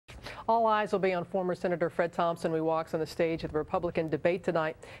All eyes will be on former Senator Fred Thompson, who walks on the stage of the Republican debate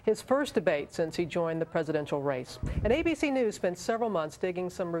tonight, his first debate since he joined the presidential race. And ABC News spent several months digging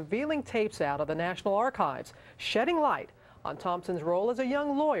some revealing tapes out of the National Archives, shedding light on Thompson's role as a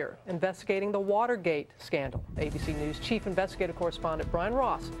young lawyer investigating the Watergate scandal. ABC News chief investigative correspondent Brian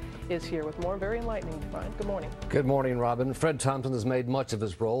Ross is here with more. Very enlightening. Brian, good morning. Good morning, Robin. Fred Thompson has made much of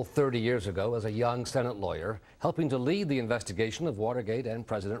his role 30 years ago as a young Senate lawyer, helping to lead the investigation of Watergate and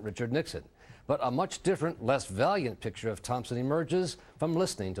President Richard Nixon. But a much different, less valiant picture of Thompson emerges from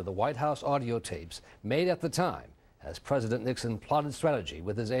listening to the White House audio tapes made at the time as President Nixon plotted strategy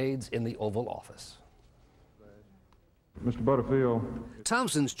with his aides in the Oval Office. Mr. Butterfield.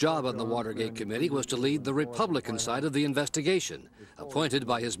 Thompson's job on the Watergate Committee was to lead the Republican side of the investigation, appointed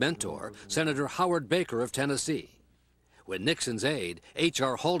by his mentor, Senator Howard Baker of Tennessee. When Nixon's aide,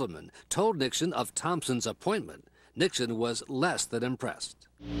 H.R. Haldeman, told Nixon of Thompson's appointment, Nixon was less than impressed.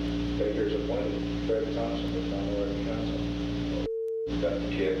 Baker's appointed Fred Thompson as minority counsel. Got the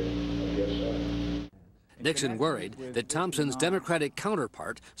kid, I guess so. Nixon worried that Thompson's Democratic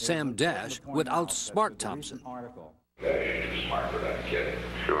counterpart, Sam Dash, would outsmart Thompson. Dash is too smart for that kid.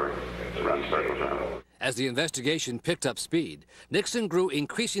 Sure. As the investigation picked up speed, Nixon grew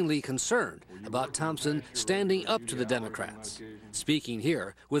increasingly concerned about Thompson standing up to the Democrats. Speaking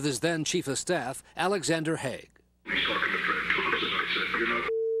here with his then chief of staff, Alexander Haig. He's talking to Fred Thompson. I said, you're not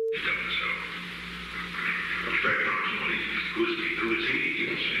telling us so. Fred Thompson, who is he? He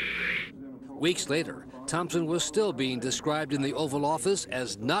didn't say anything. Weeks later, Thompson was still being described in the Oval Office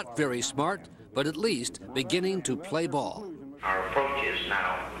as not very smart, but at least beginning to play ball. Our approach is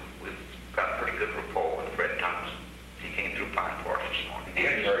now, we've got a pretty good rapport with Fred Thompson. He came through Pine Forest this morning.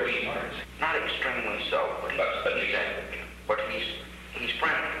 He's very smart. Not extremely so, but he's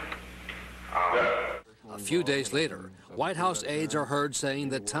friendly. A few days later, White House aides are heard saying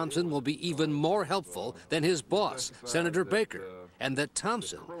that Thompson will be even more helpful than his boss, Senator Baker, and that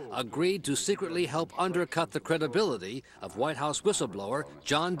Thompson agreed to secretly help undercut the credibility of White House whistleblower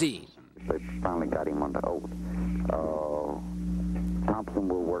John Dean. They finally got him under oath. Thompson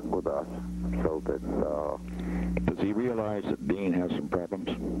will work with us so that... Does he realize that Dean has some problems?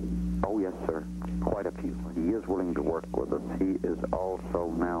 Oh, yes, sir. Quite a few. He is willing to work with us. He is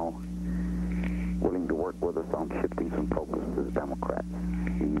also now willing to work with us on shifting some focus to the Democrats.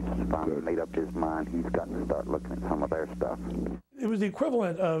 He's finally made up his mind. He's got to start looking at some of their stuff. It was the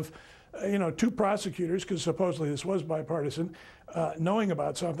equivalent of, two prosecutors, because supposedly this was bipartisan, knowing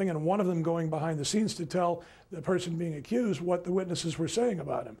about something, and one of them going behind the scenes to tell the person being accused what the witnesses were saying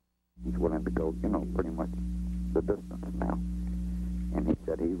about him. He's willing to go, pretty much the distance now. And he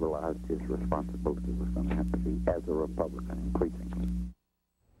said he realized his responsibility was going to have to be, as a Republican, increasingly.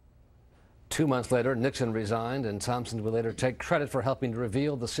 2 months later, Nixon resigned, and Thompson would later take credit for helping to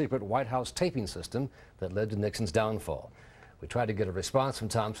reveal the secret White House taping system that led to Nixon's downfall. We tried to get a response from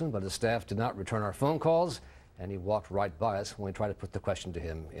Thompson, but his staff did not return our phone calls, and he walked right by us when we tried to put the question to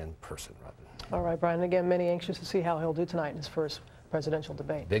him in person, Robin. All right, Brian. Again, many anxious to see how he'll do tonight in his first presidential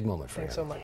debate. Big moment for him. Thanks so much.